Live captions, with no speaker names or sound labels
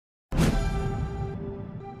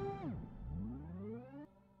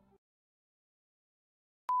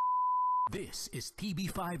This is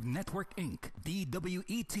TV5 Network Inc.,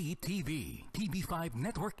 DWET-TV. TV5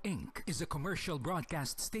 Network Inc. is a commercial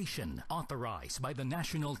broadcast station authorized by the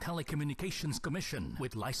National Telecommunications Commission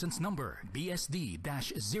with license number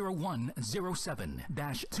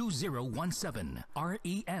BSD-0107-2017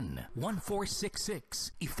 REN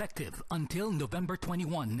 1466, effective until November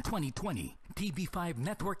 21, 2020. TV5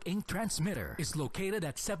 Network Inc. transmitter is located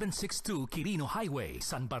at 762 Quirino Highway,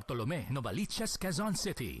 San Bartolome, Novaliches, Quezon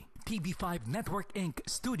City. TV5 Network Inc.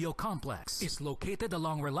 Studio Complex is located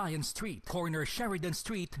along Reliance Street, corner Sheridan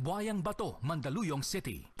Street, Buayang Bato, Mandaluyong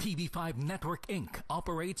City. TV5 Network Inc.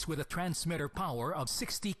 operates with a transmitter power of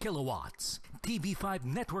 60 kilowatts. TV5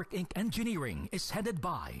 Network Inc. engineering is headed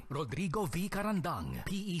by Rodrigo V. Carandang,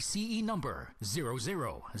 PECE number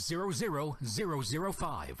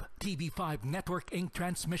 0000005. TV5 Network Inc.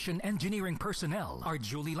 transmission engineering personnel are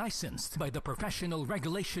duly licensed by the Professional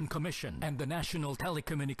Regulation Commission and the National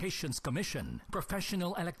Telecommunications Commission.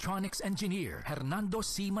 Professional Electronics Engineer Hernando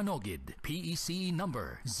C. Manogid, PECE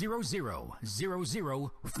number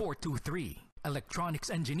 0000423.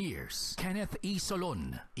 Electronics Engineers Kenneth E.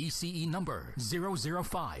 Solon, ECE number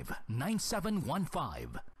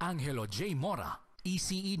 0059715. Angelo J. Mora,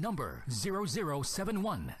 ECE number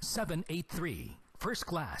 0071783. First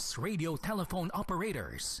Class Radio Telephone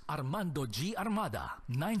Operators Armando G. Armada,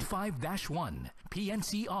 95-1,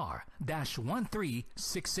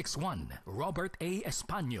 PNCR-13661. Robert A.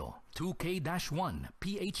 Españo, 2K-1,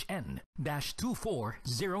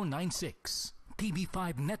 PHN-24096.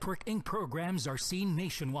 TV5 Network Inc. programs are seen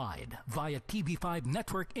nationwide via TV5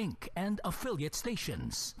 Network Inc. and affiliate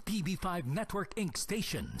stations. TV5 Network Inc.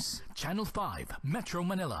 stations: Channel 5, Metro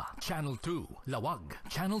Manila; Channel 2, Lawag;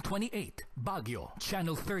 Channel 28, Baguio;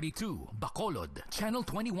 Channel 32, Bacolod; Channel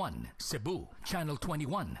 21, Cebu; Channel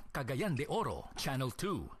 21, Cagayan de Oro; Channel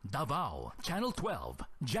 2, Davao; Channel 12,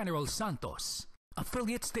 General Santos.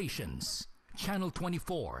 Affiliate stations: Channel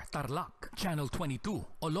 24, Tarlac; Channel 22,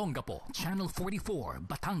 Olongapo; Channel 44,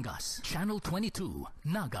 Batangas; Channel 22,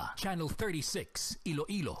 Naga; Channel 36,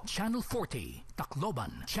 Iloilo; Channel 40,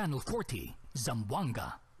 Tacloban; Channel 40,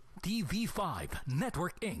 Zamboanga. TV5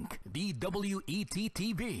 Network Inc.,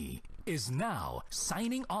 DWET-TV, is now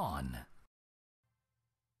signing on.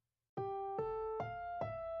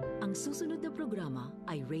 Ang susunod na programa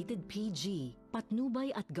ay rated PG.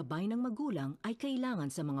 Patnubay at gabay ng magulang ay kailangan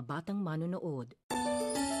sa mga batang manonood.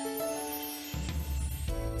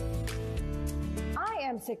 I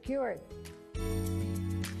am secured.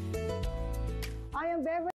 I am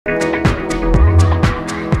very